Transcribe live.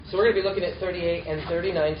So we're going to be looking at 38 and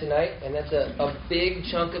 39 tonight, and that's a big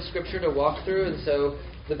chunk of Scripture to walk through. And so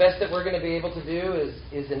the best that we're going to be able to do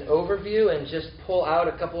is an overview and just pull out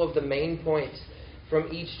a couple of the main points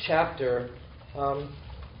from each chapter.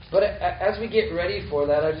 But as we get ready for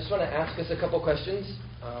that, I just want to ask us a couple questions.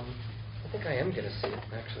 I think I am going to see it,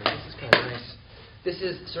 actually. This is kind of nice. This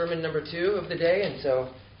is sermon number 2 of the day, and so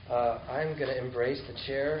I'm going to embrace the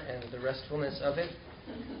chair and the restfulness of it.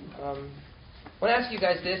 I want to ask you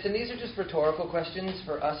guys this, and these are just rhetorical questions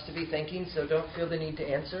for us to be thinking, so don't feel the need to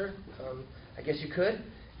answer. I guess you could,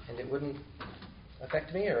 and it wouldn't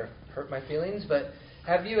affect me or hurt my feelings, but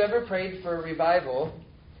have you ever prayed for revival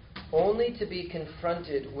only to be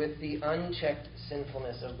confronted with the unchecked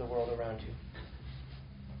sinfulness of the world around you?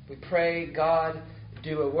 We pray, God,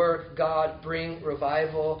 do a work, God, bring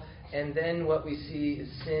revival, and then what we see is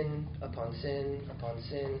sin upon sin upon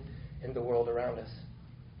sin in the world around us.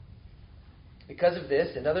 Because of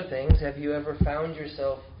this and other things, have you ever found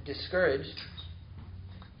yourself discouraged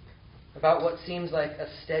about what seems like a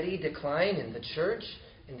steady decline in the church,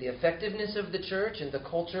 in the effectiveness of the church, in the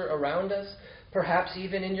culture around us, perhaps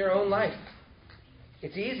even in your own life?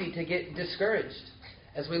 It's easy to get discouraged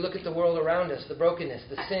as we look at the world around us, the brokenness,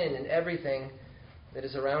 the sin, and everything that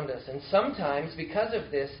is around us. And sometimes, because of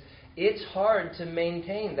this, it's hard to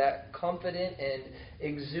maintain that confident and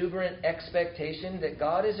exuberant expectation that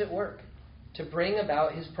God is at work to bring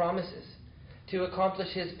about His promises, to accomplish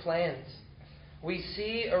His plans. We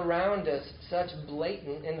see around us such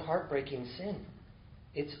blatant and heartbreaking sin.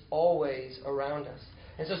 It's always around us.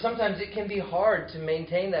 And so sometimes it can be hard to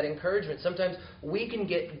maintain that encouragement. Sometimes we can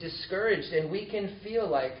get discouraged and we can feel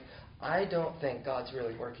like, I don't think God's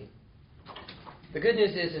really working. The good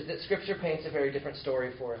news is that Scripture paints a very different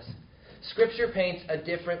story for us. Scripture paints a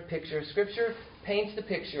different picture. Scripture paints the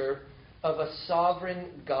picture of a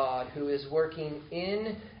sovereign God who is working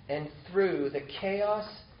in and through the chaos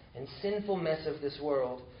and sinful mess of this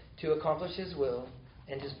world to accomplish His will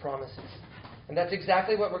and His promises. And that's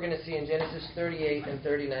exactly what we're going to see in Genesis 38 and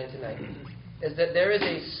 39 tonight, is that there is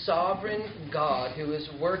a sovereign God who is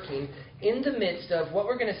working in the midst of what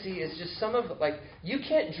we're going to see is just some of, you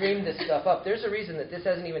can't dream this stuff up. There's a reason that this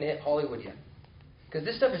hasn't even hit Hollywood yet, because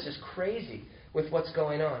this stuff is just crazy with what's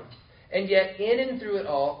going on. And yet, in and through it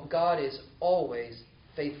all, God is always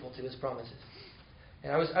faithful to His promises.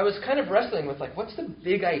 And I was kind of wrestling with, what's the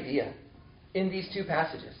big idea in these two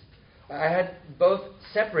passages? I had both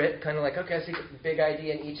separate, kind of okay, I see the big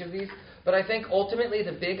idea in each of these. But I think ultimately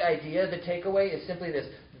the big idea, the takeaway, is simply this: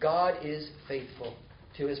 God is faithful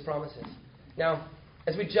to His promises. Now,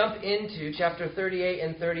 as we jump into chapter 38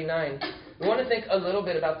 and 39, we want to think a little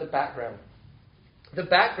bit about the background. The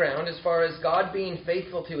background, as far as God being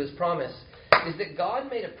faithful to His promise, is that God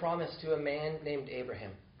made a promise to a man named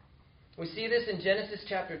Abraham. We see this in Genesis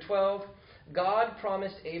chapter 12. God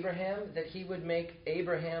promised Abraham that He would make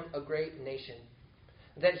Abraham a great nation,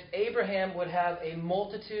 that Abraham would have a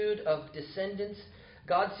multitude of descendants.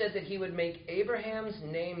 God said that He would make Abraham's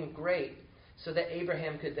name great so that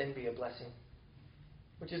Abraham could then be a blessing.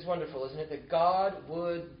 Which is wonderful, isn't it? That God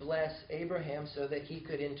would bless Abraham so that he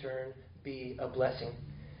could in turn be a blessing.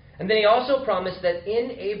 And then He also promised that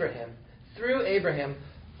in Abraham, through Abraham,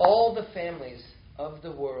 all the families of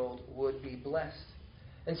the world would be blessed.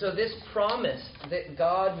 And so this promise that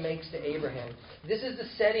God makes to Abraham, this is the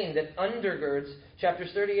setting that undergirds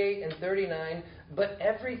chapters 38 and 39, but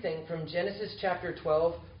everything from Genesis chapter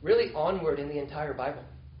 12 really onward in the entire Bible.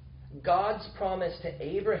 God's promise to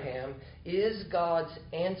Abraham is God's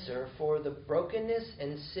answer for the brokenness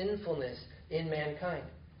and sinfulness in mankind.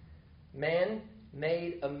 Man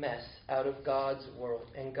made a mess out of God's world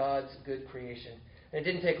and God's good creation. And it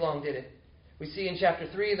didn't take long, did it? We see in chapter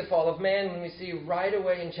 3 the fall of man, and we see right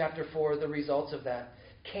away in chapter 4 the results of that.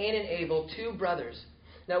 Cain and Abel, 2 brothers.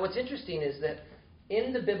 Now what's interesting is that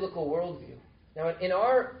in the biblical worldview, now in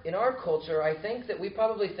our culture, I think that we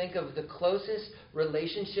probably think of the closest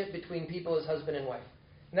relationship between people as husband and wife.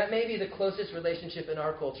 And that may be the closest relationship in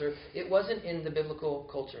our culture. It wasn't in the biblical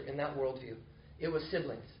culture, in that worldview. It was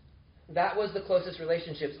siblings. That was the closest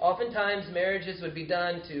relationships. Oftentimes, marriages would be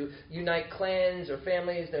done to unite clans or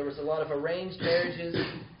families. There was a lot of arranged marriages.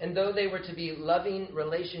 And though they were to be loving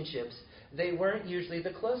relationships, they weren't usually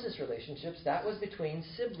the closest relationships. That was between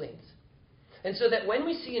siblings. And so that when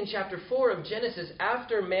we see in chapter 4 of Genesis,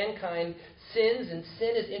 after mankind sins and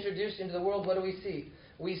sin is introduced into the world, what do we see?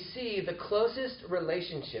 We see the closest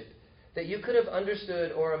relationship that you could have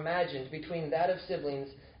understood or imagined between that of siblings.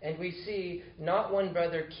 And we see not one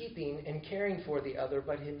brother keeping and caring for the other,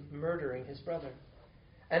 but him murdering his brother.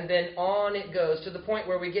 And then on it goes to the point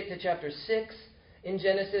where we get to chapter 6 in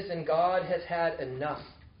Genesis, and God has had enough.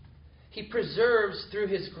 He preserves through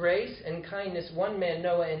his grace and kindness one man,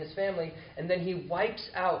 Noah, and his family, and then he wipes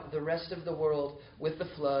out the rest of the world with the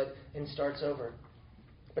flood and starts over.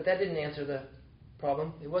 But that didn't answer the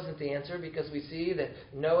problem. It wasn't the answer, because we see that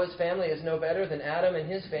Noah's family is no better than Adam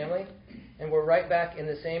and his family, and we're right back in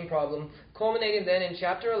the same problem, culminating then in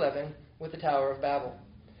chapter 11 with the Tower of Babel.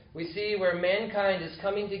 We see where mankind is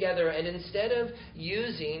coming together, and instead of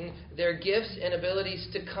using their gifts and abilities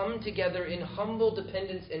to come together in humble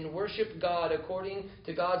dependence and worship God according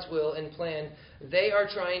to God's will and plan, they are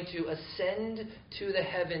trying to ascend to the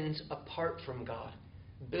heavens apart from God,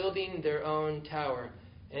 building their own tower.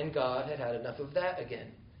 And God had had enough of that again.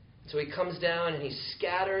 So he comes down and he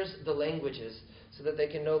scatters the languages so that they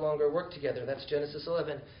can no longer work together. That's Genesis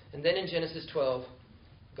 11. And then in Genesis 12,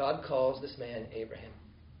 God calls this man Abraham.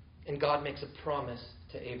 And God makes a promise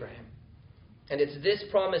to Abraham. And it's this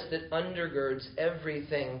promise that undergirds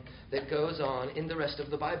everything that goes on in the rest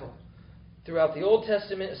of the Bible. Throughout the Old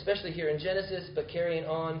Testament, especially here in Genesis, but carrying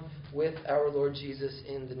on with our Lord Jesus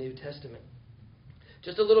in the New Testament.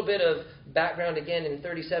 Just a little bit of background again in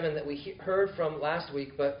 37 that we heard from last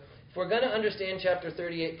week. But if we're going to understand chapter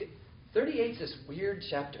 38, 38 is this weird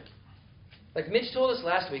chapter. Like Mitch told us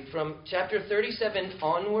last week, from chapter 37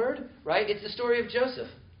 onward, right? It's the story of Joseph.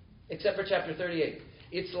 Except for chapter 38.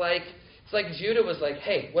 It's like Judah was like,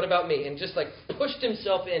 hey, what about me? And just like pushed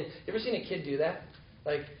himself in. You ever seen a kid do that?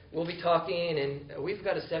 Like, we'll be talking, and we've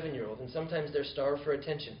got a 7-year-old, and sometimes they're starved for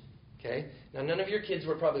attention. Okay? Now, none of your kids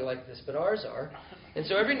were probably like this, but ours are. And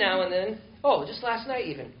so every now and then, just last night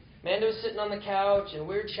even, Amanda was sitting on the couch, and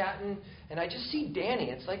we're chatting, and I just see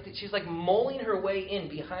Danny. It's like she's like mulling her way in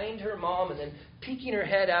behind her mom and then peeking her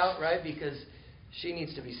head out, right? Because she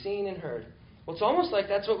needs to be seen and heard. Well, it's almost like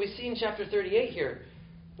that's what we see in chapter 38 here.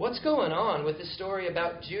 What's going on with this story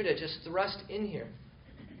about Judah just thrust in here?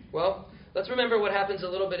 Well, let's remember what happens a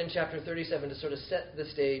little bit in chapter 37 to sort of set the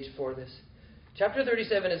stage for this. Chapter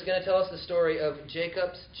 37 is going to tell us the story of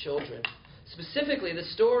Jacob's children. Specifically, the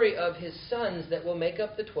story of his sons that will make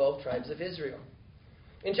up the 12 tribes of Israel.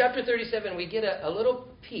 In chapter 37, we get a little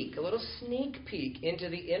peek, a little sneak peek into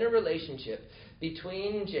the inner relationship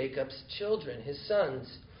between Jacob's children, his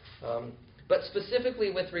sons. But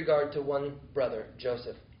specifically with regard to one brother,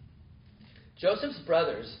 Joseph. Joseph's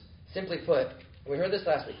brothers, simply put, and we heard this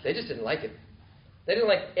last week, they just didn't like him. They didn't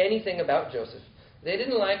like anything about Joseph. They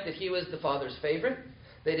didn't like that he was the father's favorite.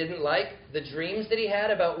 They didn't like the dreams that he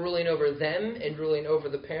had about ruling over them and ruling over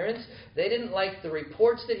the parents. They didn't like the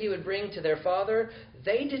reports that he would bring to their father.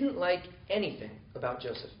 They didn't like anything about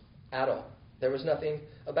Joseph at all. There was nothing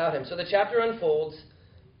about him. So the chapter unfolds,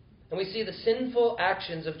 and we see the sinful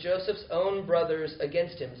actions of Joseph's own brothers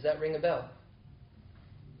against him. Does that ring a bell?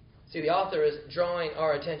 See, the author is drawing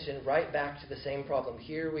our attention right back to the same problem.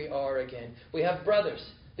 Here we are again. We have brothers.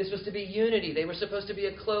 This was to be unity. They were supposed to be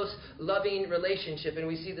a close, loving relationship. And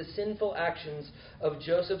we see the sinful actions of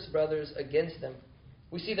Joseph's brothers against them.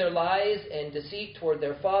 We see their lies and deceit toward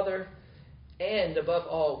their father. And above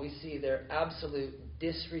all, we see their absolute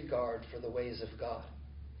disregard for the ways of God.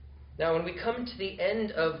 Now, when we come to the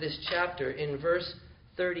end of this chapter, in verse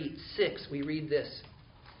 36, we read this.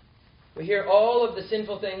 We hear all of the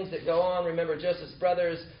sinful things that go on. Remember, Joseph's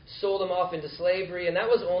brothers sold him off into slavery, and that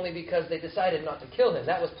was only because they decided not to kill him.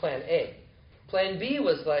 That was plan A. Plan B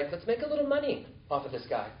was like, let's make a little money off of this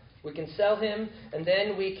guy. We can sell him, and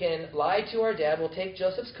then we can lie to our dad. We'll take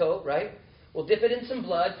Joseph's coat, right? We'll dip it in some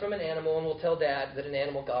blood from an animal, and we'll tell Dad that an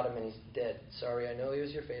animal got him and he's dead. Sorry, I know he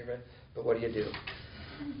was your favorite, but what do you do?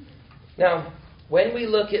 Now, when we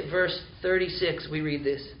look at verse 36, we read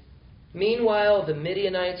this. Meanwhile, the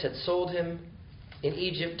Midianites had sold him in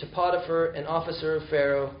Egypt to Potiphar, an officer of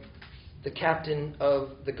Pharaoh, the captain of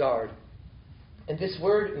the guard. And this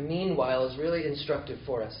word, meanwhile, is really instructive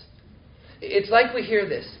for us. It's like we hear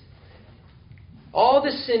this. All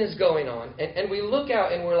this sin is going on, and we look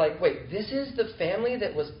out and we're like, wait, this is the family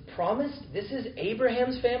that was promised? This is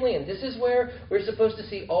Abraham's family, and this is where we're supposed to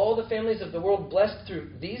see all the families of the world blessed through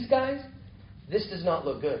these guys? This does not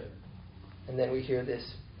look good. And then we hear this.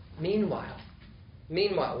 Meanwhile,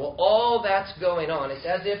 well, all that's going on. It's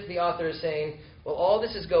as if the author is saying, well, all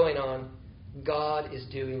this is going on. God is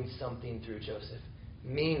doing something through Joseph.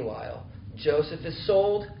 Meanwhile, Joseph is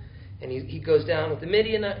sold, and he goes down with the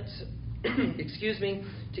Midianites,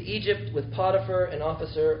 to Egypt with Potiphar, an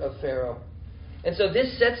officer of Pharaoh. And so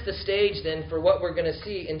this sets the stage then for what we're going to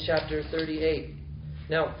see in chapter 38.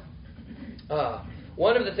 Now,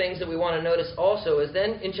 one of the things that we want to notice also is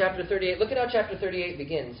then in chapter 38, look at how chapter 38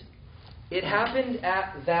 begins. It happened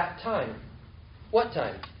at that time. What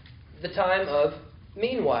time? The time of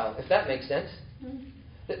meanwhile, if that makes sense.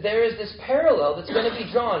 that there is this parallel that's going to be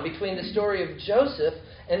drawn between the story of Joseph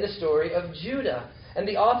and the story of Judah. And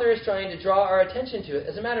the author is trying to draw our attention to it.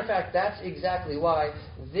 As a matter of fact, that's exactly why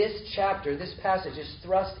this chapter, this passage, is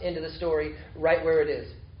thrust into the story right where it is.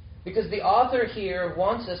 Because the author here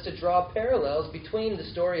wants us to draw parallels between the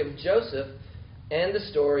story of Joseph and the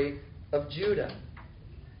story of Judah.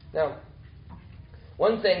 Now,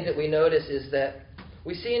 one thing that we notice is that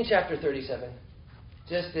we see in chapter 37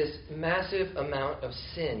 just this massive amount of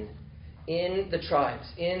sin in the tribes,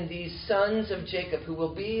 in these sons of Jacob, who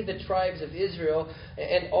will be the tribes of Israel,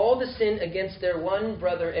 and all the sin against their one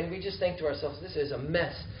brother. And we just think to ourselves, this is a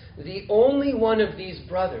mess. The only one of these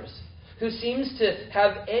brothers who seems to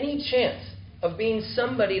have any chance of being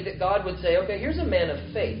somebody that God would say, okay, here's a man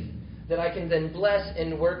of faith that I can then bless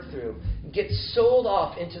and work through, gets sold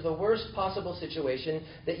off into the worst possible situation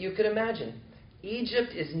that you could imagine.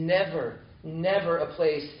 Egypt is never a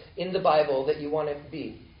place in the Bible that you want to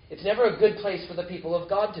be. It's never a good place for the people of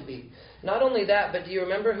God to be. Not only that, but do you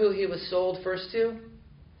remember who he was sold first to?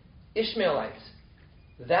 Ishmaelites.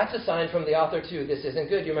 That's a sign from the author too. This isn't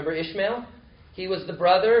good. You remember Ishmael? He was the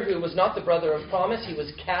brother who was not the brother of promise. He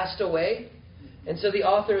was cast away. And so the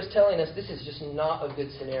author is telling us this is just not a good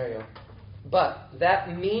scenario. But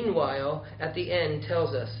that meanwhile, at the end,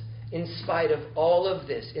 tells us, in spite of all of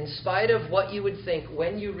this, in spite of what you would think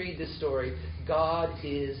when you read this story, God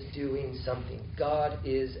is doing something. God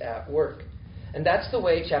is at work. And that's the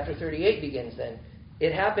way chapter 38 begins then.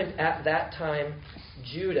 It happened at that time,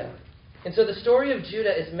 Judah. And so the story of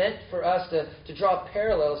Judah is meant for us to draw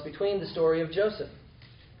parallels between the story of Joseph.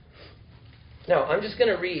 Now, I'm just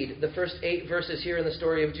going to read the first 8 verses here in the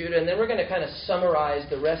story of Judah, and then we're going to kind of summarize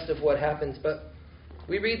the rest of what happens. But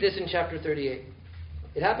we read this in chapter 38.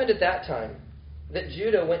 It happened at that time that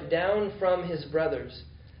Judah went down from his brothers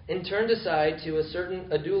and turned aside to a certain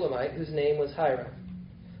Adulamite whose name was Hira.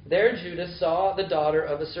 There Judah saw the daughter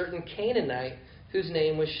of a certain Canaanite whose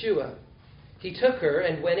name was Shua. He took her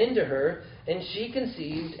and went into her, and she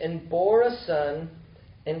conceived and bore a son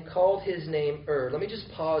and called his name Let me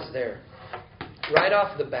just pause there. Right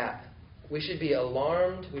off the bat, we should be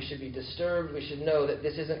alarmed, we should be disturbed, we should know that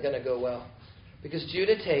this isn't going to go well. Because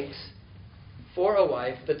Judah takes for a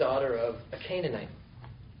wife the daughter of a Canaanite.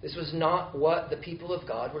 This was not what the people of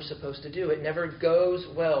God were supposed to do. It never goes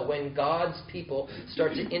well when God's people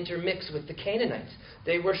start to intermix with the Canaanites.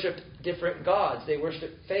 They worshiped different gods. They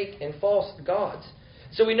worshiped fake and false gods.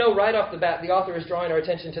 So we know right off the bat the author is drawing our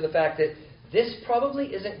attention to the fact that this probably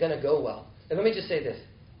isn't going to go well. And let me just say this.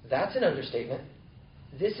 That's an understatement.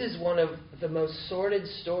 This is one of the most sordid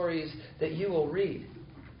stories that you will read.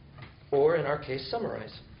 Or, in our case,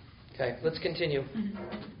 summarize. Okay, let's continue.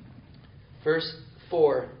 Verse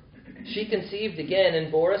 4. She conceived again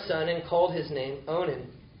and bore a son and called his name Onan.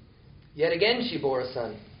 Yet again she bore a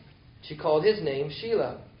son. She called his name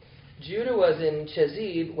Shelah. Judah was in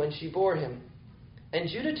Chezib when she bore him. And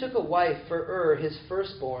Judah took a wife for his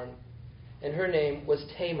firstborn, and her name was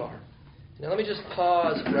Tamar. Now let me just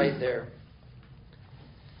pause right there.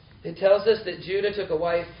 It tells us that Judah took a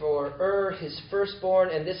wife for his firstborn,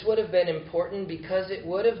 and this would have been important because it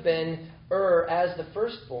would have been as the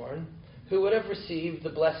firstborn who would have received the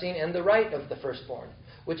blessing and the right of the firstborn,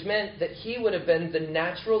 which meant that he would have been the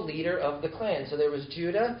natural leader of the clan. So there was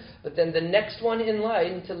Judah, but then the next one in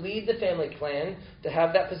line to lead the family clan, to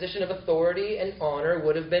have that position of authority and honor,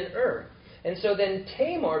 would have been And so then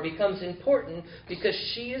Tamar becomes important because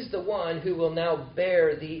she is the one who will now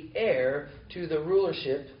bear the heir to the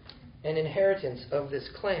rulership and inheritance of this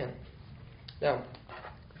clan. Now,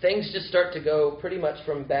 things just start to go pretty much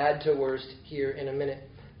from bad to worst here in a minute.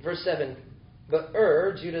 Verse 7, but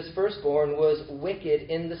Judah's firstborn, was wicked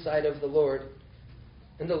in the sight of the Lord,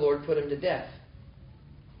 and the Lord put him to death.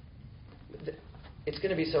 It's going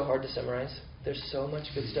to be so hard to summarize. There's so much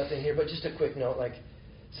good stuff in here, but just a quick note,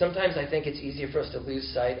 sometimes I think it's easier for us to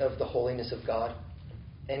lose sight of the holiness of God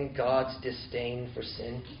and God's disdain for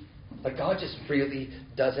sin. God just really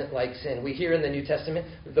doesn't like sin. We hear in the New Testament,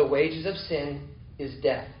 the wages of sin is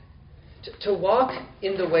death. To walk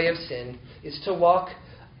in the way of sin is to walk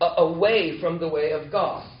away from the way of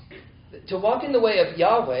God. To walk in the way of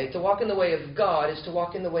Yahweh, to walk in the way of God, is to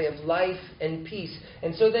walk in the way of life and peace.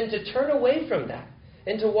 And so then to turn away from that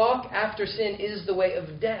and to walk after sin is the way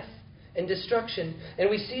of death and destruction. And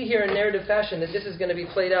we see here in narrative fashion that this is going to be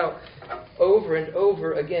played out over and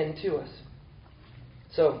over again to us.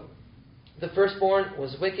 So, the firstborn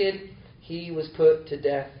was wicked. He was put to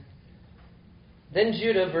death. Then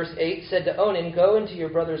Judah, verse 8, said to Onan, go into your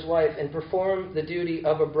brother's wife and perform the duty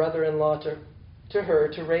of a brother-in-law to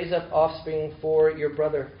her to raise up offspring for your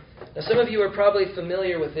brother. Now, some of you are probably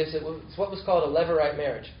familiar with this. It's what was called a levirate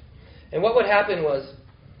marriage. And what would happen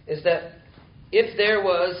is that if there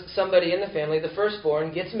was somebody in the family, the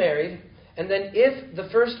firstborn gets married, and then if the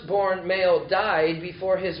firstborn male died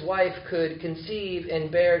before his wife could conceive and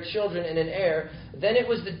bear children and an heir, then it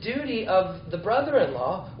was the duty of the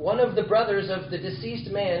brother-in-law, one of the brothers of the deceased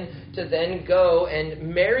man, to then go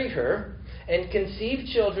and marry her and conceive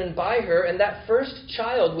children by her, and that first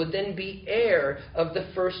child would then be heir of the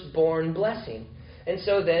firstborn blessing. And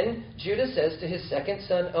so then Judah says to his second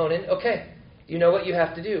son, Onan, okay, you know what you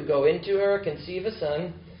have to do. Go into her, conceive a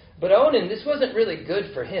son. But Onan, this wasn't really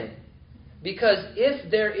good for him. Because if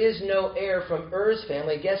there is no heir from Er's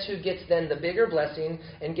family, guess who gets then the bigger blessing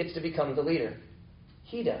and gets to become the leader?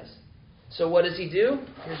 He does. So what does he do?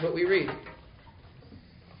 Here's what we read.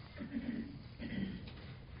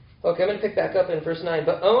 Okay, I'm going to pick back up in verse 9.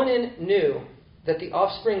 But Onan knew that the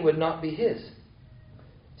offspring would not be his.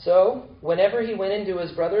 So whenever he went into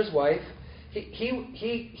his brother's wife,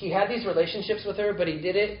 he had these relationships with her, but he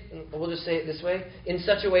did it, we'll just say it this way, in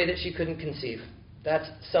such a way that she couldn't conceive. That's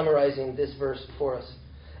summarizing this verse for us.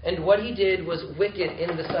 And what he did was wicked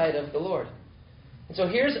in the sight of the Lord. And so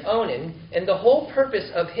here's Onan, and the whole purpose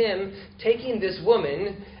of him taking this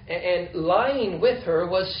woman and lying with her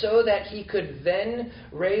was so that he could then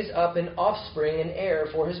raise up an offspring, an heir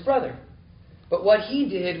for his brother. But what he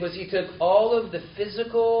did was he took all of the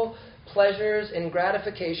physical pleasures and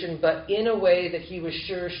gratification, but in a way that he was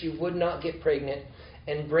sure she would not get pregnant,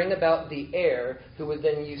 and bring about the heir who would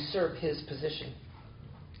then usurp his position.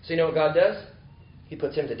 So you know what God does? He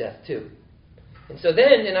puts him to death too. And so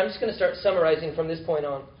then, and I'm just going to start summarizing from this point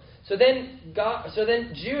on. So then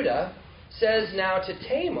Judah says now to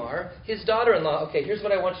Tamar, his daughter-in-law, okay, here's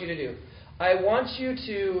what I want you to do. I want you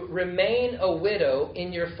to remain a widow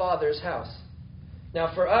in your father's house.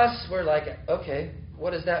 Now for us, we're like, okay,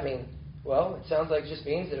 what does that mean? Well, it sounds like it just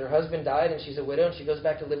means that her husband died and she's a widow and she goes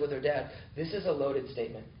back to live with her dad. This is a loaded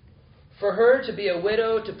statement. For her to be a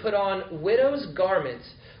widow, to put on widow's garments,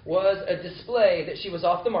 was a display that she was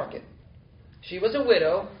off the market. She was a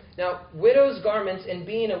widow. Now, widow's garments and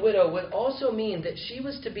being a widow would also mean that she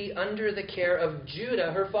was to be under the care of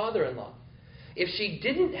Judah, her father-in-law. If she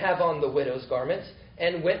didn't have on the widow's garments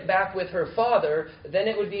and went back with her father, then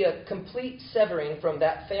it would be a complete severing from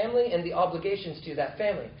that family and the obligations to that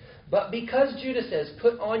family. But because Judah says,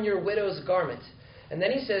 put on your widow's garments, and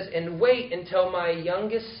then he says, and wait until my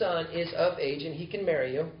youngest son is of age and he can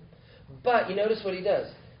marry you. But you notice what he does.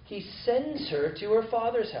 He sends her to her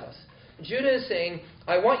father's house. Judah is saying,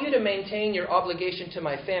 I want you to maintain your obligation to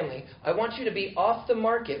my family. I want you to be off the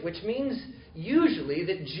market, which means usually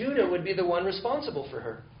that Judah would be the one responsible for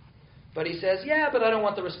her. But he says, yeah, but I don't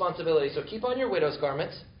want the responsibility, so keep on your widow's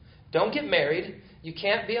garments. Don't get married. You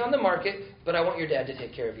can't be on the market, but I want your dad to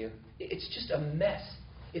take care of you. It's just a mess.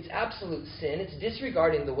 It's absolute sin. It's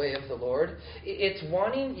disregarding the way of the Lord. It's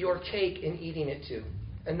wanting your cake and eating it too.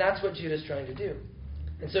 And that's what Judah's trying to do.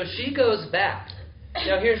 And so she goes back.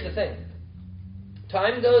 Now here's the thing.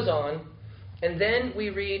 Time goes on, and then we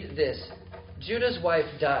read this. Judah's wife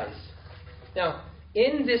dies. Now,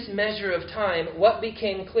 in this measure of time, what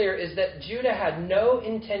became clear is that Judah had no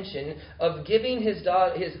intention of giving his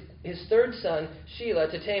third son, Shelah,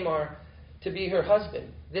 to Tamar to be her husband.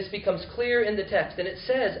 This becomes clear in the text, and it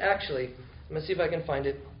says, actually, I'm going to see if I can find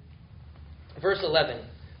it. Verse 11.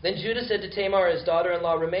 Then Judah said to Tamar, his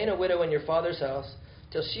daughter-in-law, remain a widow in your father's house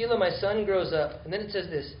till Shelah, my son, grows up. And then it says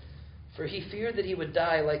this, for he feared that he would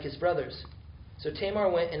die like his brothers. So Tamar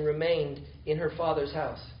went and remained in her father's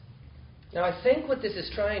house. Now I think what this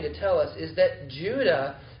is trying to tell us is that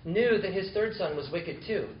Judah knew that his third son was wicked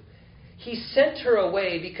too. He sent her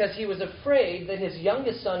away because he was afraid that his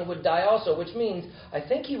youngest son would die also, which means I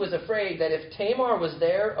think he was afraid that if Tamar was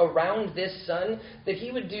there around this son, that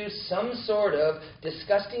he would do some sort of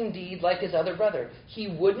disgusting deed like his other brother.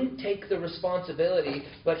 He wouldn't take the responsibility,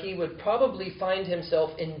 but he would probably find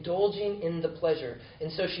himself indulging in the pleasure.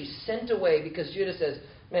 And so she sent away because Judah says,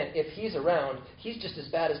 man, if he's around, he's just as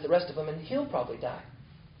bad as the rest of them, and he'll probably die.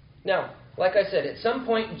 Now, like I said, at some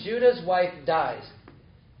point, Judah's wife dies.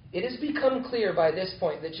 It has become clear by this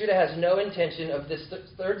point that Judah has no intention of this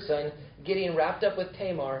third son getting wrapped up with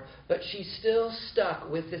Tamar, but she's still stuck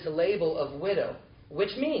with this label of widow, which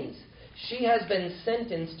means she has been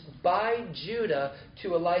sentenced by Judah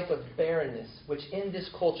to a life of barrenness, which in this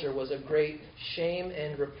culture was a great shame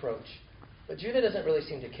and reproach. But Judah doesn't really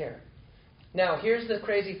seem to care. Now, here's the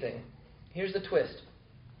crazy thing. Here's the twist.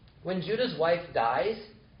 When Judah's wife dies,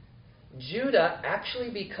 Judah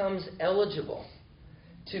actually becomes eligible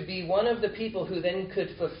to be one of the people who then could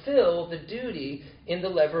fulfill the duty in the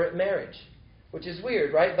levirate marriage. which is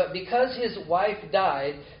weird, right? But because his wife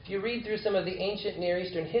died, if you read through some of the ancient Near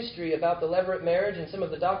Eastern history about the levirate marriage and some of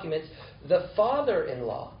the documents, the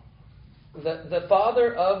father-in-law, the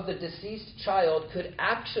father of the deceased child, could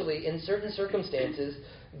actually, in certain circumstances,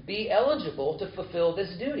 be eligible to fulfill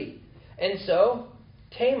this duty. And so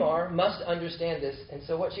Tamar must understand this. And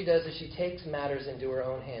so what she does is she takes matters into her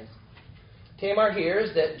own hands. Tamar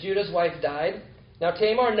hears that Judah's wife died. Now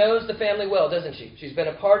Tamar knows the family well, doesn't she? She's been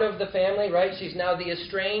a part of the family, right? She's now the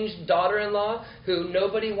estranged daughter-in-law who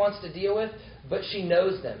nobody wants to deal with, but she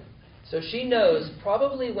knows them. So she knows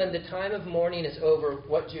probably when the time of mourning is over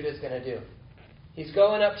what Judah's going to do. He's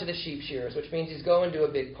going up to the sheep shearers, which means he's going to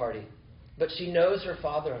a big party. But she knows her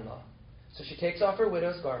father-in-law. So she takes off her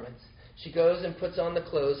widow's garments. She goes and puts on the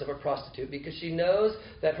clothes of a prostitute because she knows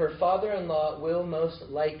that her father-in-law will most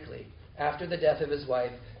likely, after the death of his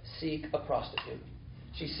wife, seek a prostitute.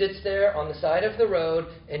 She sits there on the side of the road,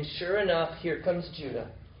 and sure enough, here comes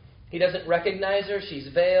Judah. He doesn't recognize her. She's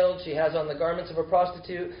veiled. She has on the garments of a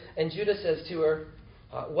prostitute. And Judah says to her,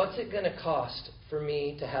 what's it going to cost for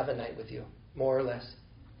me to have a night with you, more or less?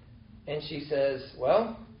 And she says,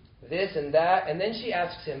 well, this and that. And then she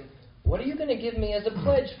asks him, what are you going to give me as a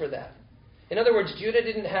pledge for that? In other words, Judah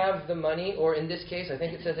didn't have the money, or in this case, I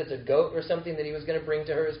think it says it's a goat or something that he was going to bring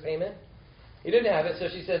to her as payment. He didn't have it, so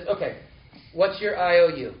she says, okay, what's your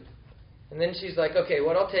IOU? And then she's like, okay,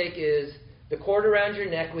 what I'll take is the cord around your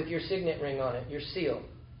neck with your signet ring on it, your seal,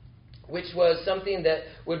 which was something that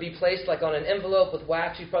would be placed like on an envelope with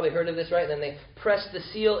wax. You've probably heard of this, right? And then they pressed the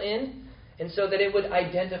seal in, and so that it would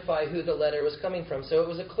identify who the letter was coming from. So it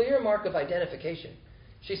was a clear mark of identification.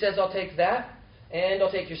 She says, I'll take that, and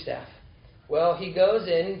I'll take your staff. Well, he goes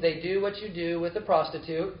in, they do what you do with a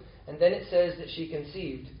prostitute, and then it says that she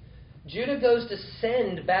conceived. Judah goes to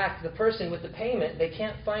send back the person with the payment. They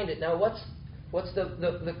can't find it. Now, what's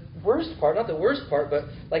the worst part? Not the worst part, but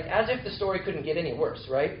like as if the story couldn't get any worse,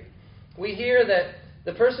 right? We hear that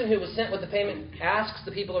the person who was sent with the payment asks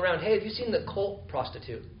the people around, hey, have you seen the cult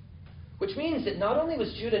prostitute? Which means that not only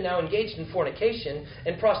was Judah now engaged in fornication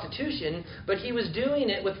and prostitution, but he was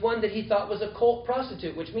doing it with one that he thought was a cult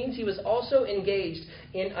prostitute, which means he was also engaged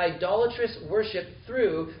in idolatrous worship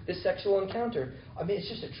through this sexual encounter. I mean, it's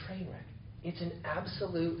just a train wreck. It's an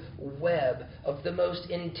absolute web of the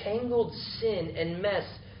most entangled sin and mess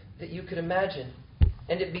that you could imagine.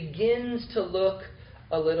 And it begins to look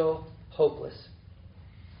a little hopeless.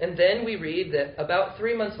 And then we read that about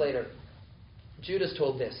 3 months later, Judah's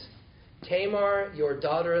told this. Tamar, your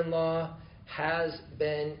daughter-in-law, has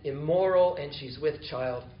been immoral and she's with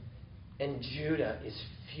child. And Judah is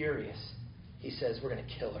furious. He says, we're going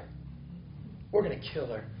to kill her. We're going to kill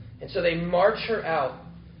her. And so they march her out.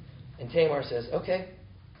 And Tamar says, okay,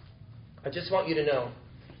 I just want you to know,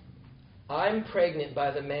 I'm pregnant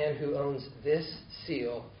by the man who owns this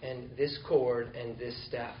seal and this cord and this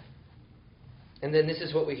staff. And then this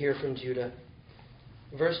is what we hear from Judah.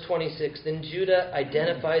 Verse 26, then Judah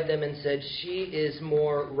identified them and said, she is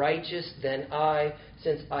more righteous than I,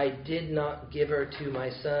 since I did not give her to my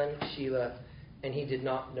son Shelah, and he did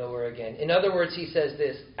not know her again. In other words, he says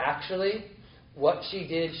this, actually, what she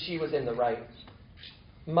did, she was in the right.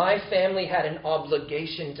 My family had an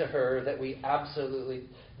obligation to her that we absolutely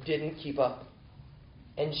didn't keep up.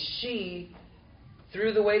 And she,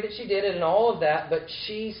 through the way that she did it and all of that, but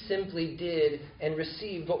she simply did and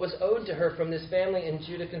received what was owed to her from this family, and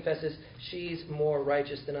Judah confesses, she's more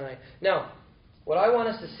righteous than I. Now, what I want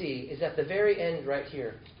us to see is at the very end right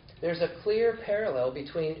here, there's a clear parallel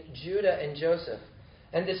between Judah and Joseph.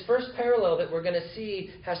 And this first parallel that we're going to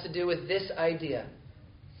see has to do with this idea.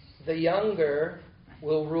 The younger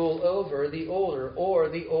will rule over the older, or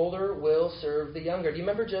the older will serve the younger. Do you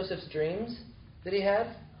remember Joseph's dreams that he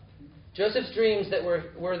had? Joseph's dreams that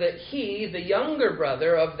were that he, the younger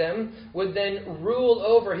brother of them, would then rule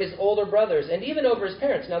over his older brothers and even over his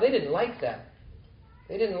parents. Now, they didn't like that.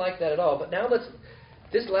 They didn't like that at all. But now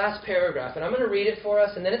this last paragraph, and I'm going to read it for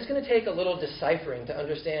us, and then it's going to take a little deciphering to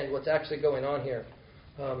understand what's actually going on here.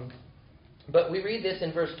 But we read this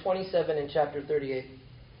in verse 27 in chapter 38.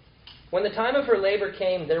 When the time of her labor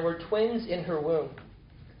came, there were twins in her womb.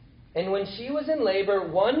 And when she was in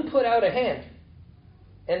labor, one put out a hand.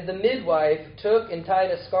 And the midwife took and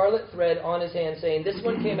tied a scarlet thread on his hand, saying, this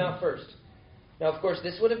one came out first. Now, of course,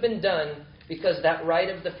 this would have been done because that right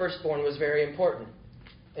of the firstborn was very important.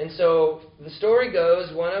 And so the story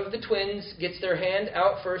goes, one of the twins gets their hand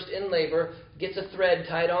out first in labor, gets a thread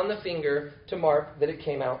tied on the finger to mark that it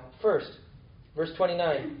came out first. Verse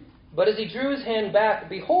 29. But as he drew his hand back,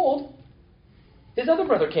 behold, his other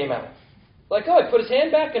brother came out. Like, oh, he put his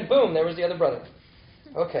hand back and boom, there was the other brother.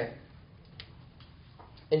 Okay.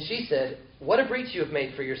 And she said, What a breach you have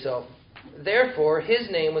made for yourself. Therefore, his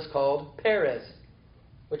name was called Perez,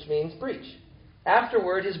 which means breach.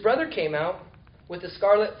 Afterward, his brother came out with a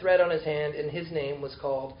scarlet thread on his hand, and his name was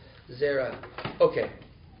called Zerah. Okay,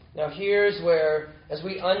 now here's where, as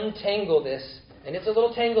we untangle this, and it's a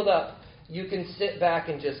little tangled up, you can sit back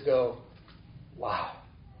and just go, wow,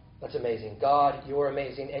 that's amazing. God, you're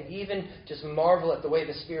amazing. And even just marvel at the way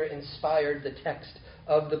the Spirit inspired the text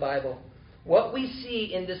of the Bible. What we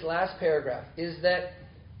see in this last paragraph is that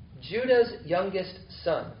Judah's youngest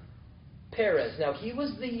son, Perez, now he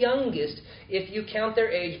was the youngest if you count their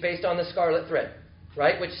age based on the scarlet thread,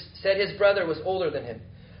 right? Which said his brother was older than him.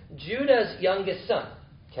 Judah's youngest son,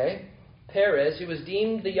 okay, Perez, who was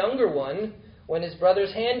deemed the younger one when his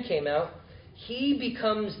brother's hand came out, he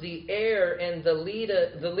becomes the heir and the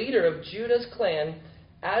leader of Judah's clan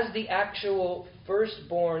as the actual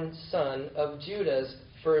firstborn son of Judah's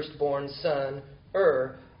firstborn son,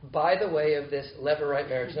 by the way of this Levirate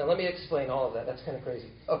marriage. Now, let me explain all of that. That's kind of crazy.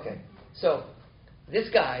 Okay, so this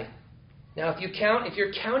guy, now if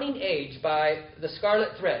you're counting age by the scarlet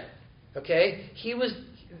thread, okay,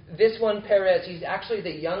 this one, Perez, he's actually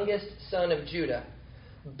the youngest son of Judah.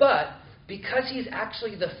 But because he's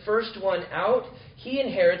actually the first one out, he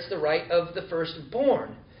inherits the right of the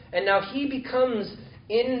firstborn. And now he becomes,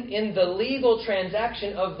 in the legal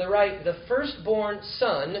transaction of the right, the firstborn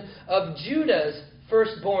son of Judah's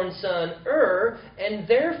firstborn son, and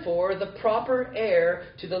therefore the proper heir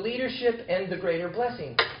to the leadership and the greater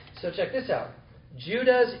blessing. So check this out.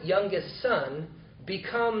 Judah's youngest son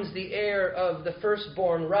becomes the heir of the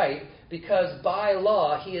firstborn right because by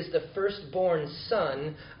law he is the firstborn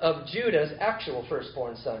son of Judah's actual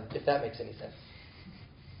firstborn son, if that makes any sense.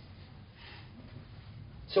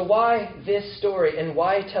 So why this story and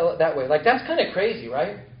why tell it that way? Like, that's kind of crazy,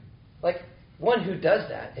 right? Like, one, who does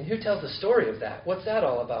that? And who tells the story of that? What's that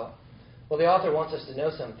all about? Well, the author wants us to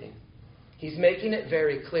know something. He's making it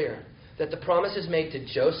very clear that the promise is made to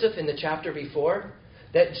Joseph in the chapter before,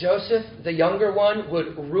 that Joseph, the younger one,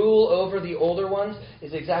 would rule over the older ones,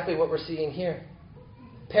 is exactly what we're seeing here.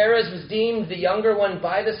 Perez was deemed the younger one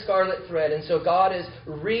by the scarlet thread, and so God is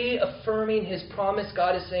reaffirming his promise.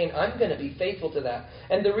 God is saying, I'm going to be faithful to that.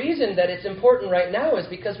 And the reason that it's important right now is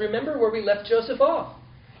because remember where we left Joseph off.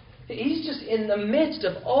 He's just in the midst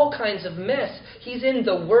of all kinds of mess. He's in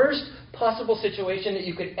the worst possible situation that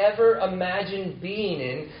you could ever imagine being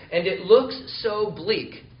in, and it looks so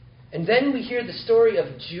bleak. And then we hear the story of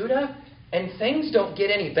Judah, and things don't get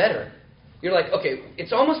any better. You're like, okay,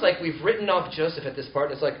 it's almost like we've written off Joseph at this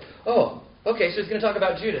part. It's like, oh, okay, so he's going to talk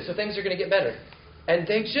about Judah, so things are going to get better. And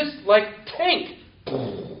they just, like, tank.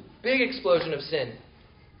 Big explosion of sin.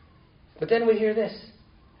 But then we hear this,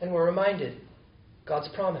 and we're reminded, God's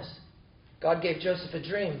promise. God gave Joseph a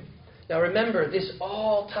dream. Now remember, this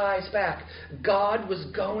all ties back. God was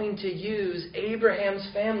going to use Abraham's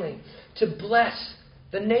family to bless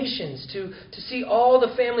the nations, to see all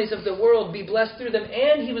the families of the world be blessed through them,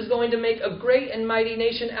 and he was going to make a great and mighty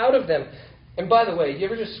nation out of them. And by the way, do you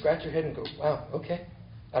ever just scratch your head and go, wow, okay,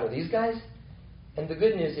 out of these guys? And the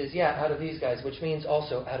good news is, yeah, out of these guys, which means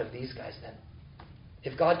also out of these guys then.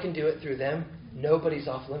 If God can do it through them, nobody's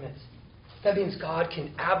off limits. That means God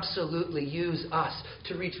can absolutely use us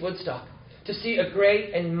to reach Woodstock, to see a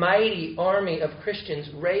great and mighty army of Christians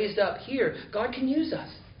raised up here. God can use us.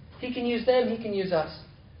 He can use them. He can use us.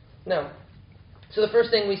 Now, so the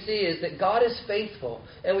first thing we see is that God is faithful.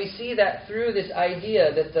 And we see that through this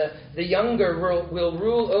idea that the younger will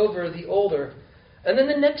rule over the older. And then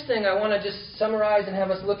the next thing I want to just summarize and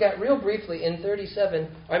have us look at real briefly in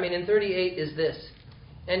 38 is this.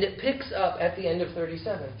 And it picks up at the end of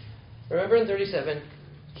 37. Remember in 37,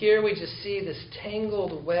 here we just see this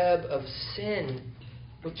tangled web of sin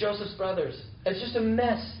with Joseph's brothers. It's just a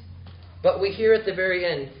mess. But we hear at the very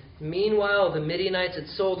end, meanwhile, the Midianites had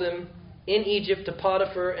sold him in Egypt to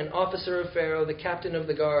Potiphar, an officer of Pharaoh, the captain of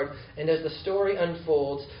the guard. And as the story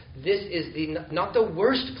unfolds, this is not the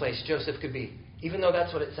worst place Joseph could be, even though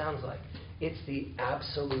that's what it sounds like. It's the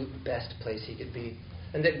absolute best place he could be.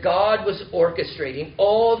 And that God was orchestrating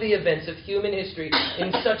all the events of human history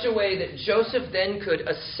in such a way that Joseph then could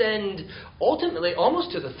ascend ultimately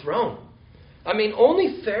almost to the throne. I mean,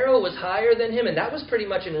 only Pharaoh was higher than him, and that was pretty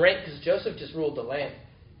much in rank because Joseph just ruled the land.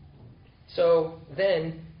 So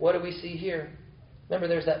then, what do we see here? Remember,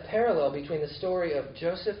 there's that parallel between the story of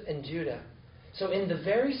Joseph and Judah. So in the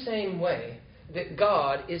very same way that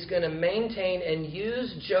God is going to maintain and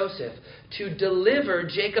use Joseph to deliver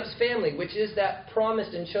Jacob's family, which is that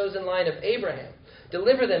promised and chosen line of Abraham.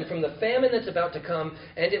 Deliver them from the famine that's about to come,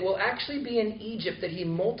 and it will actually be in Egypt that he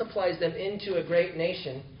multiplies them into a great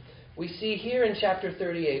nation. we see here in chapter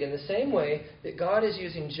 38, in the same way that God is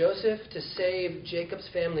using Joseph to save Jacob's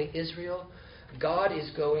family, Israel, God is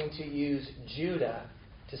going to use Judah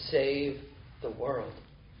to save the world.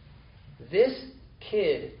 This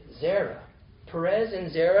kid, Zerah, Perez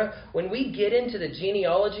and Zerah, when we get into the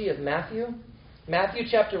genealogy of Matthew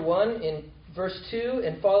chapter 1, in verse 2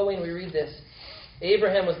 and following, we read this.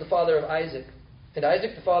 Abraham was the father of Isaac, and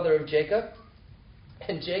Isaac the father of Jacob,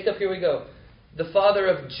 and Jacob, here we go, the father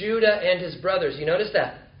of Judah and his brothers. You notice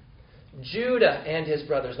that? Judah and his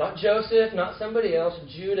brothers. Not Joseph, not somebody else.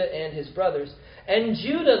 Judah and his brothers. And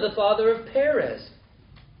Judah, the father of Perez.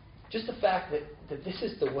 Just the fact that this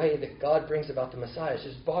is the way that God brings about the Messiah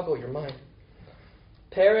just boggle your mind.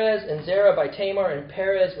 Perez and Zerah by Tamar, and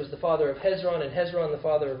Perez was the father of Hezron, and Hezron the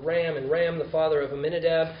father of Ram, and Ram the father of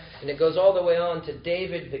Amminadab. And it goes all the way on to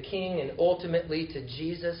David the king, and ultimately to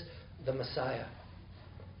Jesus the Messiah.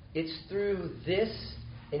 It's through this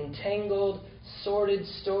entangled, sordid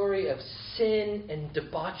story of sin and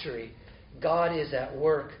debauchery God is at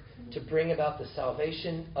work to bring about the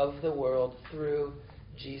salvation of the world through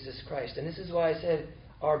Jesus Christ. And this is why I said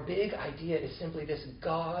our big idea is simply this: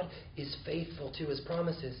 God is faithful to his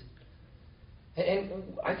promises. And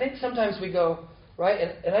I think sometimes we go,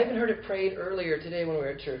 right, and I even heard it prayed earlier today when we were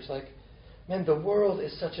at church, like, man, the world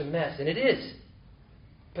is such a mess. And it is.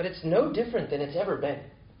 But it's no different than it's ever been.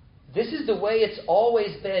 This is the way it's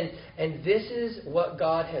always been, and this is what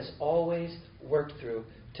God has always worked through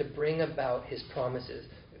to bring about his promises.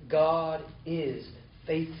 God is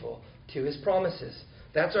faithful to his promises.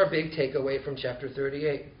 That's our big takeaway from chapter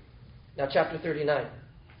 38. Now, chapter 39.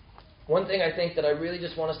 One thing I think that I really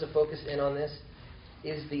just want us to focus in on this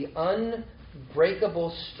is the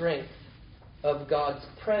unbreakable strength of God's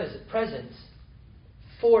presence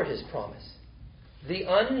for his promise. The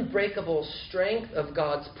unbreakable strength of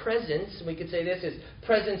God's presence, we could say this is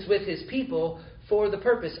presence with his people for the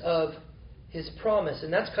purpose of his promise.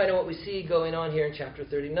 And that's kind of what we see going on here in chapter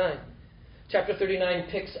 39. Chapter 39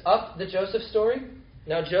 picks up the Joseph story.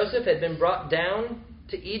 Now Joseph had been brought down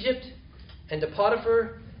to Egypt, and to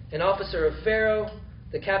Potiphar, an officer of Pharaoh,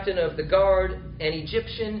 the captain of the guard, an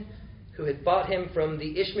Egyptian who had bought him from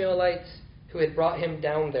the Ishmaelites who had brought him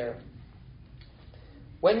down there.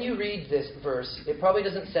 When you read this verse, it probably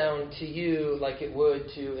doesn't sound to you like it would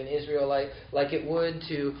to an Israelite, like it would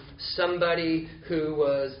to somebody who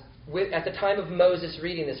was at the time of Moses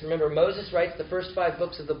reading this. Remember, Moses writes the first 5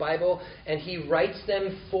 books of the Bible, and he writes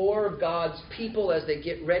them for God's people as they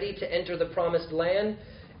get ready to enter the promised land.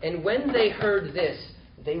 And when they heard this,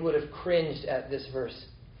 they would have cringed at this verse.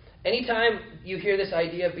 Anytime you hear this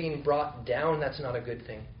idea of being brought down, that's not a good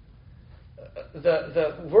thing.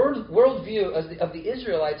 The worldview of the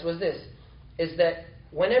Israelites was this, is that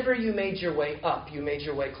whenever you made your way up, you made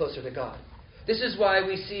your way closer to God. This is why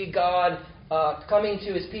we see God coming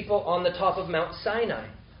to his people on the top of Mount Sinai.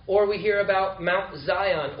 Or we hear about Mount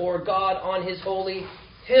Zion, or God on his holy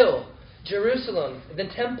hill. Jerusalem, the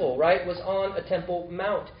temple, right, was on a temple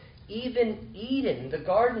mount. Even Eden, the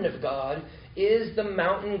garden of God, is the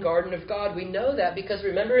mountain garden of God. We know that because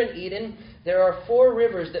remember in Eden, there are 4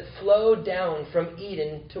 rivers that flow down from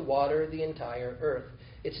Eden to water the entire earth.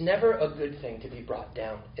 It's never a good thing to be brought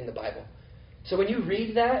down in the Bible. So when you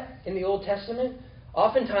read that in the Old Testament,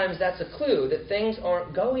 oftentimes that's a clue that things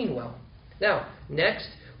aren't going well. Now, next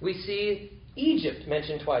we see Egypt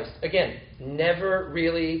mentioned twice. Again, never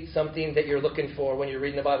really something that you're looking for when you're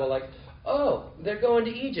reading the Bible, like, oh, they're going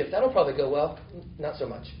to Egypt. That'll probably go well. Not so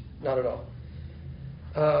much. Not at all.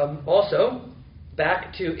 Also,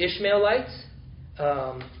 back to Ishmaelites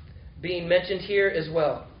being mentioned here as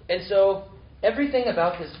well. And so everything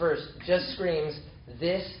about this verse just screams,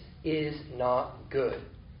 this is not good.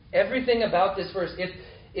 Everything about this verse,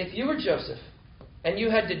 if you were Joseph and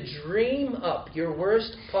you had to dream up your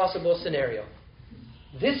worst possible scenario,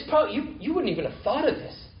 you wouldn't even have thought of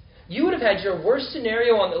this. You would have had your worst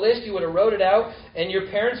scenario on the list, you would have wrote it out, and your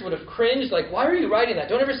parents would have cringed, like, why are you writing that?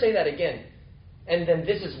 Don't ever say that again. And then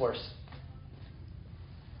this is worse.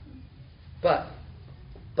 But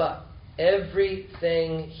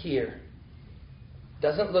everything here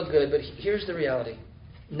doesn't look good, but here's the reality.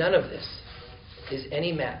 None of this is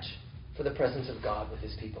any match for the presence of God with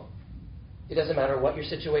his people. It doesn't matter what your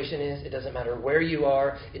situation is. It doesn't matter where you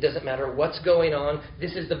are. It doesn't matter what's going on.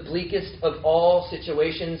 This is the bleakest of all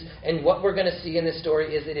situations. And what we're going to see in this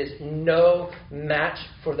story is it is no match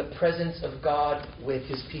for the presence of God with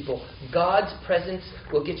his people. God's presence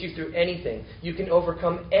will get you through anything. You can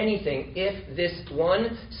overcome anything if this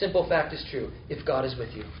one simple fact is true, if God is with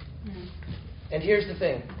you. And here's the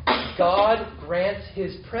thing. God grants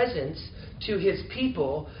his presence to his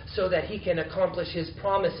people so that he can accomplish his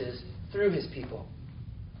promises through his people.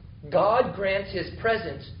 God grants his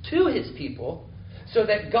presence to his people so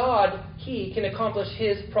that he can accomplish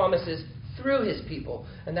his promises through his people.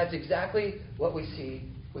 And that's exactly what we see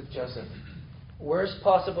with Joseph. Worst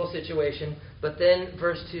possible situation, but then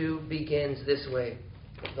verse 2 begins this way.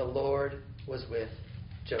 The Lord was with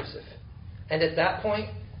Joseph. And at that point,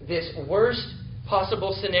 this worst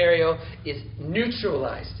possible scenario is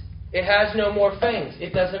neutralized. It has no more fangs.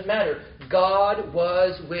 It doesn't matter. God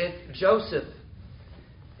was with Joseph.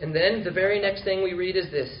 And then the very next thing we read is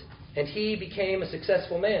this. And he became a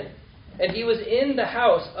successful man. And he was in the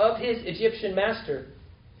house of his Egyptian master.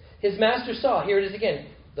 His master saw, here it is again,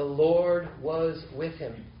 the Lord was with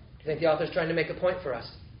him. I think the author's trying to make a point for us.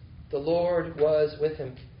 The Lord was with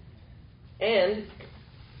him. And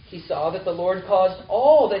he saw that the Lord caused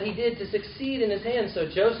all that he did to succeed in his hands. So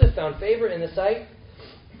Joseph found favor in the sight.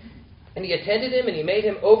 And he attended him, and he made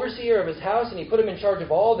him overseer of his house, and he put him in charge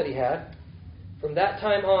of all that he had. From that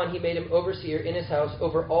time on, he made him overseer in his house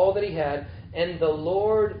over all that he had. And the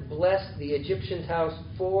Lord blessed the Egyptian's house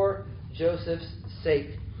for Joseph's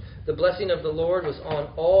sake. The blessing of the Lord was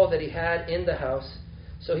on all that he had in the house.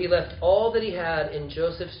 So he left all that he had in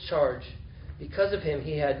Joseph's charge. Because of him,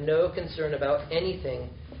 he had no concern about anything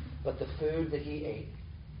but the food that he ate.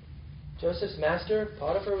 Joseph's master,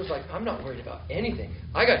 Potiphar, was like, I'm not worried about anything.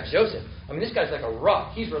 I got Joseph. I mean, this guy's like a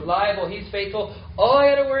rock. He's reliable. He's faithful. All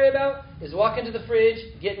I got to worry about is walking to the fridge,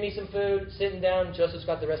 getting me some food, sitting down. Joseph's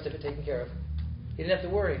got the rest of it taken care of. He didn't have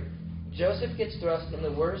to worry. Joseph gets thrust in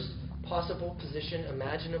the worst possible position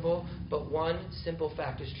imaginable, but one simple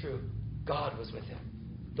fact is true. God was with him.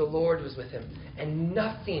 The Lord was with him. And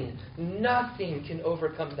nothing can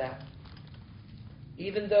overcome that.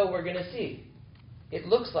 Even though we're going to see, it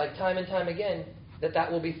looks like time and time again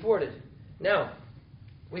that will be thwarted. Now,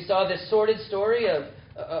 we saw this sordid story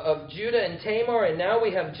of Judah and Tamar, and now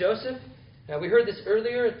we have Joseph. Now, we heard this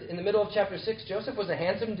earlier in the middle of chapter 6. Joseph was a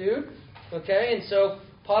handsome dude, okay? And so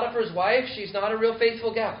Potiphar's wife, she's not a real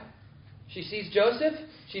faithful gal. She sees Joseph.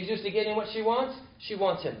 She's used to getting what she wants. She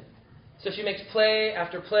wants him. So she makes play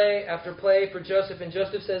after play after play for Joseph, and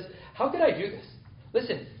Joseph says, how could I do this?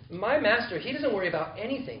 Listen, my master, he doesn't worry about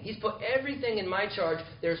anything. He's put everything in my charge.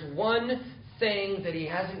 There's one thing that he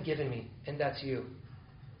hasn't given me, and that's you.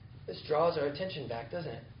 This draws our attention back,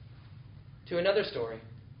 doesn't it? To another story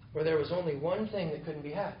where there was only one thing that couldn't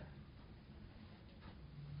be had.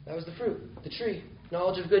 That was the fruit, the tree,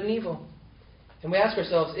 knowledge of good and evil. And we ask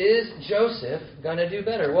ourselves, is Joseph going to do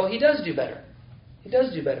better? Well, he does do better. He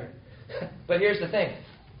does do better. But here's the thing.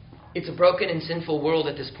 It's a broken and sinful world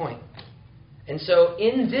at this point. And so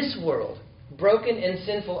in this world, broken and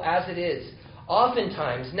sinful as it is,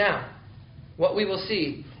 oftentimes now, what we will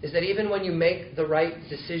see is that even when you make the right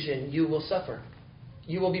decision, you will suffer.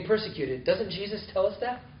 You will be persecuted. Doesn't Jesus tell us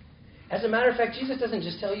that? As a matter of fact, Jesus doesn't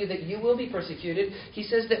just tell you that you will be persecuted. He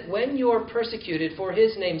says that when you're persecuted for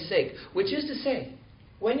his name's sake, which is to say,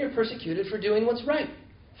 when you're persecuted for doing what's right,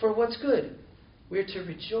 for what's good, we're to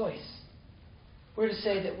rejoice. We're to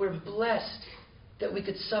say that we're blessed that we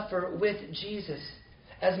could suffer with Jesus,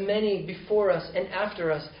 as many before us and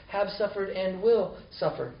after us have suffered and will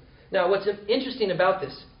suffer. Now, what's interesting about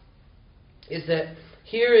this is that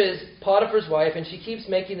here is Potiphar's wife, and she keeps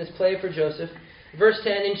making this play for Joseph. Verse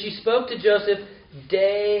 10, and she spoke to Joseph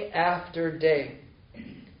day after day.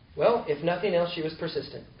 Well, if nothing else, she was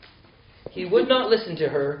persistent. He would not listen to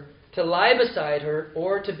her, to lie beside her,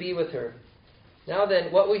 or to be with her. Now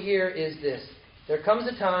then, what we hear is this. There comes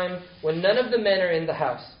a time when none of the men are in the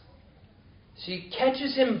house. She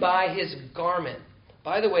catches him by his garment.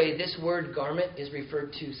 By the way, this word garment is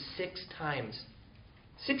referred to 6 times.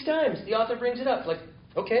 6 times. The author brings it up. Like,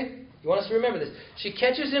 okay, you want us to remember this. She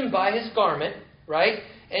catches him by his garment, right?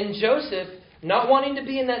 And Joseph, not wanting to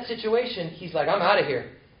be in that situation, he's like, I'm out of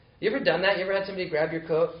here. You ever done that? You ever had somebody grab your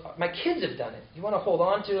coat? My kids have done it. You want to hold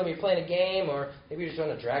on to them, you're playing a game, or maybe you're just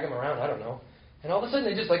trying to drag them around, I don't know. And all of a sudden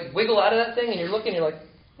they just like wiggle out of that thing, and you're looking, you're like,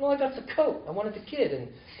 well, I got the coat. I wanted the kid. And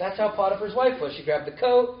that's how Potiphar's wife was. She grabbed the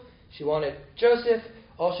coat. She wanted Joseph.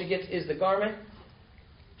 All she gets is the garment.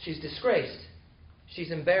 She's disgraced. She's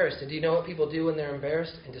embarrassed. And do you know what people do when they're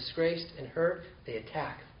embarrassed and disgraced and hurt? They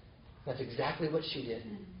attack. That's exactly what she did.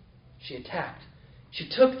 She attacked. She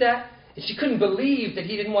took that, and she couldn't believe that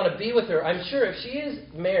he didn't want to be with her. I'm sure if she is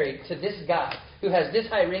married to this guy who has this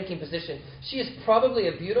high-ranking position, she is probably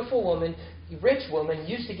a beautiful woman, rich woman,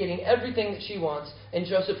 used to getting everything that she wants, and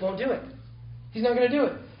Joseph won't do it. He's not going to do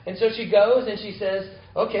it. And so she goes and she says,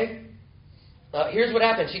 okay, here's what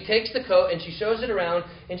happened. She takes the coat and she shows it around,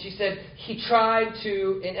 and she said, he tried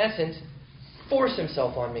to, in essence, force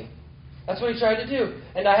himself on me. That's what he tried to do.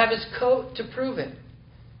 And I have his coat to prove it.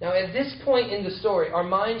 Now, at this point in the story, our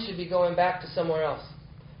mind should be going back to somewhere else.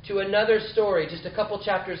 To another story just a couple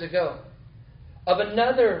chapters ago. Of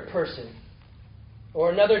another person.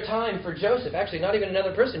 Or another time for Joseph. Actually, not even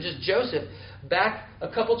another person, just Joseph. Back a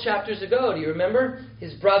couple chapters ago, do you remember?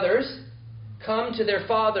 His brothers come to their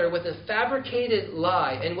father with a fabricated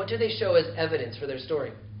lie. And what do they show as evidence for their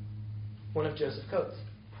story? One of Joseph's coats.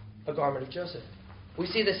 A garment of Joseph. We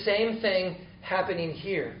see the same thing happening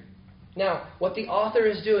here. Now, what the author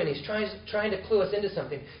is doing, he's trying to clue us into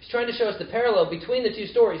something. He's trying to show us the parallel between the two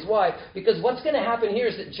stories. Why? Because what's going to happen here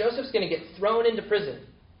is that Joseph's going to get thrown into prison.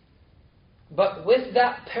 But with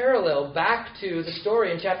that parallel back to the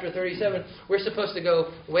story in chapter 37, we're supposed to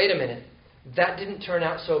go, wait a minute. That didn't turn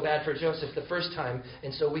out so bad for Joseph the first time,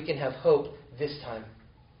 and so we can have hope this time.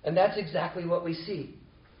 And that's exactly what we see.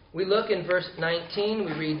 We look in verse 19,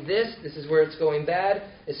 we read this. This is where it's going bad.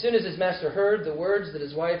 As soon as his master heard the words that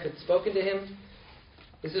his wife had spoken to him,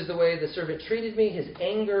 this is the way the servant treated me. His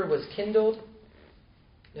anger was kindled.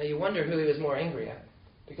 Now you wonder who he was more angry at.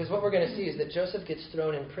 Because what we're going to see is that Joseph gets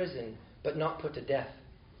thrown in prison, but not put to death.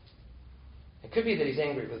 It could be that he's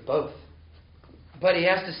angry with both. But he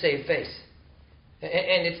has to save face.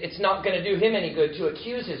 And it's not going to do him any good to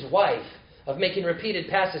accuse his wife of making repeated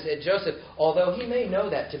passes at Joseph, although he may know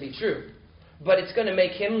that to be true. But it's going to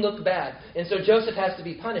make him look bad. And so Joseph has to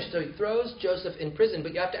be punished. So he throws Joseph in prison.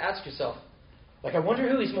 But you have to ask yourself, I wonder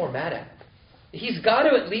who he's more mad at. He's got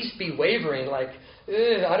to at least be wavering,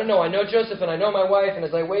 I don't know, I know Joseph and I know my wife, and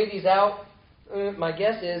as I weigh these out, my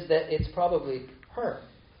guess is that it's probably her.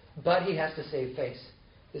 But he has to save face.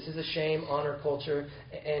 This is a shame, honor culture,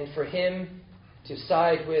 and for him to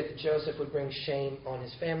side with Joseph would bring shame on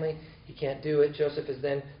his family. He can't do it. Joseph is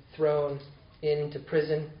then thrown into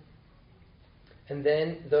prison. And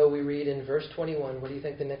then, though we read in verse 21, what do you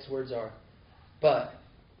think the next words are? But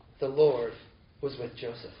the Lord was with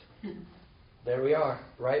Joseph. There we are,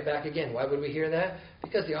 right back again. Why would we hear that?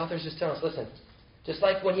 Because the author's just telling us, listen, just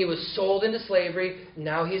like when he was sold into slavery,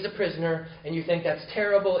 now he's a prisoner, and you think that's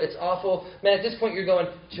terrible, it's awful. Man, at this point you're going,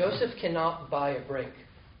 Joseph cannot buy a break.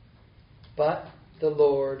 But the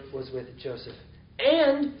Lord was with Joseph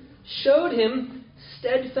and showed him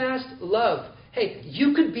steadfast love. Hey,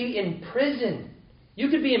 you could be in prison. You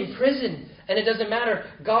could be in prison, and it doesn't matter.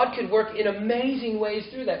 God could work in amazing ways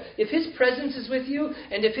through that. If His presence is with you,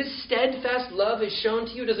 and if His steadfast love is shown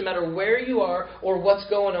to you, it doesn't matter where you are or what's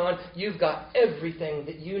going on, you've got everything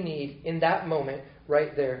that you need in that moment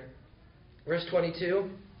right there. Verse 22.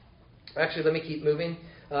 Actually, let me keep moving.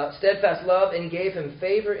 Steadfast love, and gave him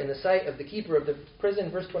favor in the sight of the keeper of the prison.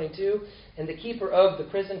 Verse 22. And the keeper of the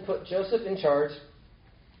prison put Joseph in charge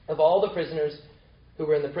of all the prisoners who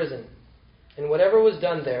were in the prison. And whatever was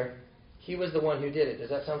done there, he was the one who did it. Does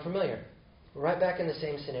that sound familiar? We're right back in the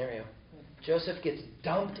same scenario. Joseph gets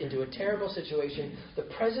dumped into a terrible situation. The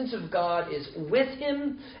presence of God is with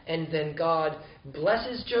him, and then God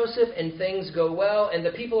blesses Joseph, and things go well, and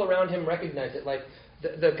the people around him recognize it. Like,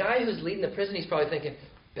 the guy who's leading the prison, he's probably thinking,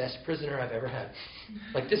 best prisoner I've ever had.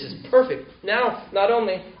 This is perfect. Now, not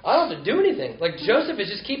only, I don't have to do anything. Joseph is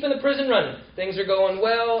just keeping the prison running. Things are going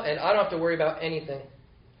well, and I don't have to worry about anything.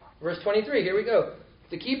 Verse 23, here we go.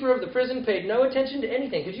 The keeper of the prison paid no attention to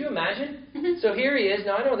anything. Could you imagine? So here he is.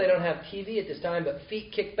 Now, I know they don't have TV at this time, but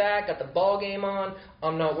feet kicked back, got the ball game on.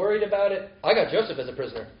 I'm not worried about it. I got Joseph as a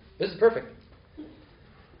prisoner. This is perfect.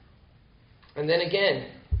 And then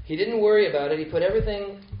again, he didn't worry about it. He put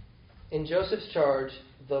everything in Joseph's charge.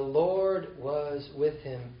 The Lord was with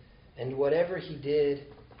him, and whatever he did,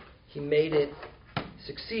 he made it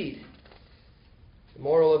succeed. The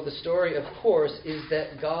moral of the story, of course, is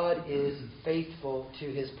that God is faithful to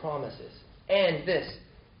His promises. And this,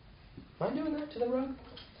 am I doing that to the rug?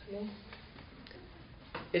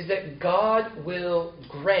 Is that God will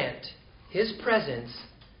grant His presence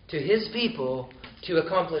to His people to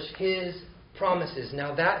accomplish His promises.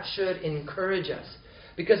 Now that should encourage us.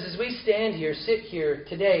 Because as we stand here, sit here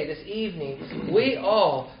today, this evening, we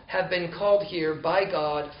all have been called here by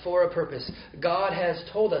God for a purpose. God has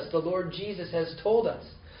told us, the Lord Jesus has told us,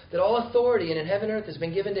 that all authority in heaven and earth has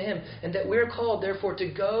been given to Him, and that we're called, therefore,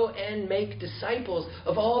 to go and make disciples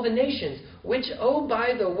of all the nations, which, oh,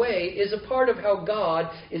 by the way, is a part of how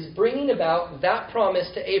God is bringing about that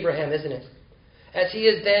promise to Abraham, isn't it? As He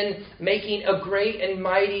is then making a great and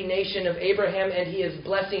mighty nation of Abraham, and He is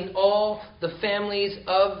blessing all the families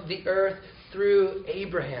of the earth through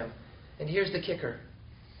Abraham. And here's the kicker.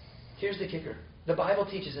 Here's the kicker. The Bible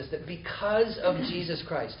teaches us that because of Jesus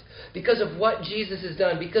Christ, because of what Jesus has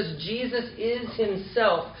done, because Jesus is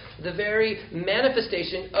Himself the very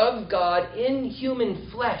manifestation of God in human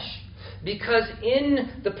flesh, Because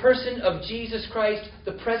in the person of Jesus Christ,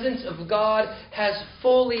 the presence of God has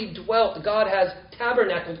fully dwelt. God has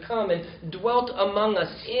tabernacled, come and dwelt among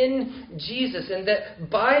us in Jesus. And that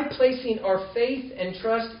by placing our faith and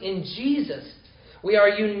trust in Jesus, we are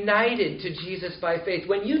united to Jesus by faith.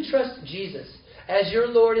 When you trust Jesus as your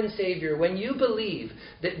Lord and Savior, when you believe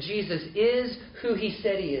that Jesus is who He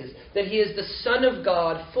said He is, that He is the Son of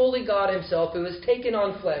God, fully God Himself, who has taken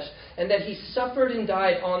on flesh, and that He suffered and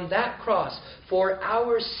died on that cross for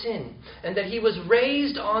our sin, and that He was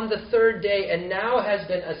raised on the third day and now has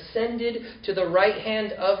been ascended to the right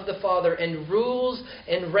hand of the Father and rules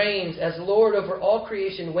and reigns as Lord over all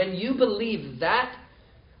creation, when you believe that,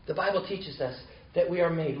 the Bible teaches us that we are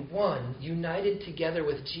made one, united together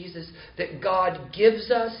with Jesus, that God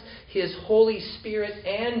gives us His Holy Spirit,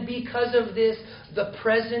 and because of this, the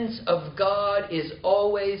presence of God is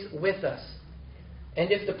always with us.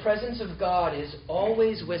 And if the presence of God is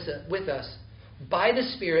always with us by the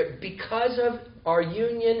Spirit, because of our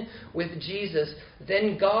union with Jesus,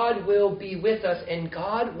 then God will be with us, and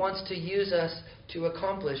God wants to use us to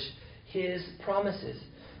accomplish His promises.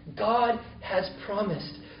 God has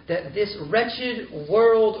promised that this wretched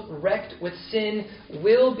world wrecked with sin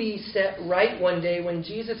will be set right one day when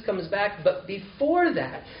Jesus comes back. But before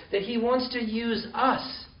that He wants to use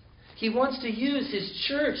us. He wants to use His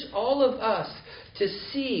church, all of us, to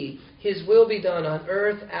see His will be done on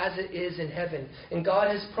earth as it is in heaven. And God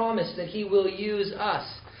has promised that He will use us.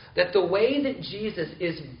 That the way that Jesus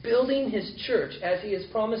is building His church, as He has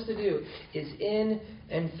promised to do, is in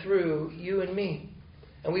and through you and me.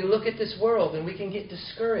 And we look at this world and we can get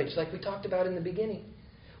discouraged, like we talked about in the beginning.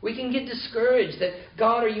 We can get discouraged that,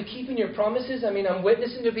 God, are you keeping your promises? I mean, I'm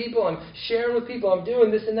witnessing to people, I'm sharing with people, I'm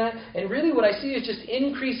doing this and that. And really what I see is just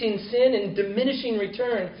increasing sin and diminishing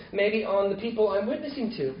return maybe on the people I'm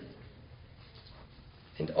witnessing to.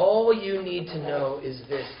 And all you need to know is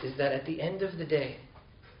this, is that at the end of the day,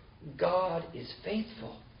 God is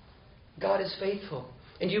faithful. God is faithful.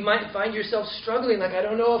 And you might find yourself struggling, like, I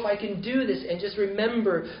don't know if I can do this. And just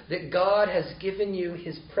remember that God has given you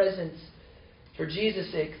His presence for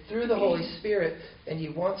Jesus' sake through the Holy Spirit. And He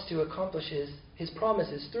wants to accomplish His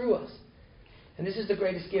promises through us. And this is the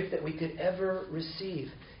greatest gift that we could ever receive,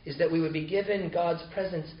 is that we would be given God's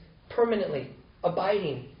presence permanently,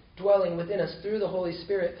 abiding, dwelling within us through the Holy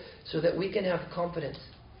Spirit, so that we can have confidence.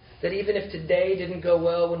 That even if today didn't go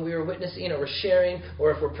well when we were witnessing or sharing,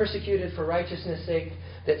 or if we're persecuted for righteousness' sake,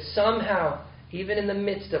 that somehow, even in the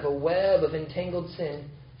midst of a web of entangled sin,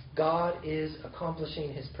 God is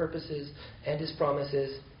accomplishing His purposes and His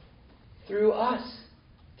promises through us.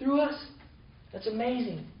 Through us. That's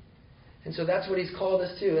amazing. And so that's what He's called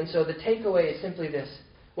us to. And so the takeaway is simply this.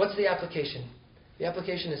 What's the application? The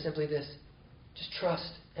application is simply this. Just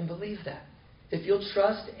trust and believe that. If you'll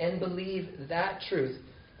trust and believe that truth,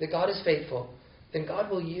 that God is faithful, then God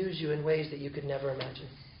will use you in ways that you could never imagine.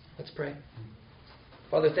 Let's pray.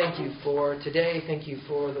 Father, thank you for today. Thank you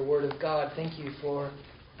for the Word of God. Thank you for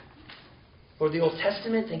the Old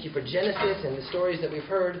Testament. Thank you for Genesis and the stories that we've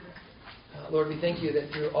heard. Lord, we thank you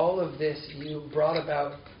that through all of this, you brought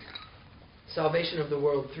about salvation of the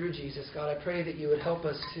world through Jesus. God, I pray that you would help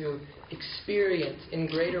us to experience in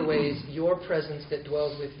greater ways your presence that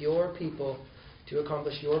dwells with your people to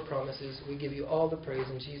accomplish your promises. We give you all the praise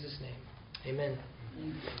in Jesus' name. Amen.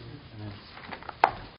 Amen.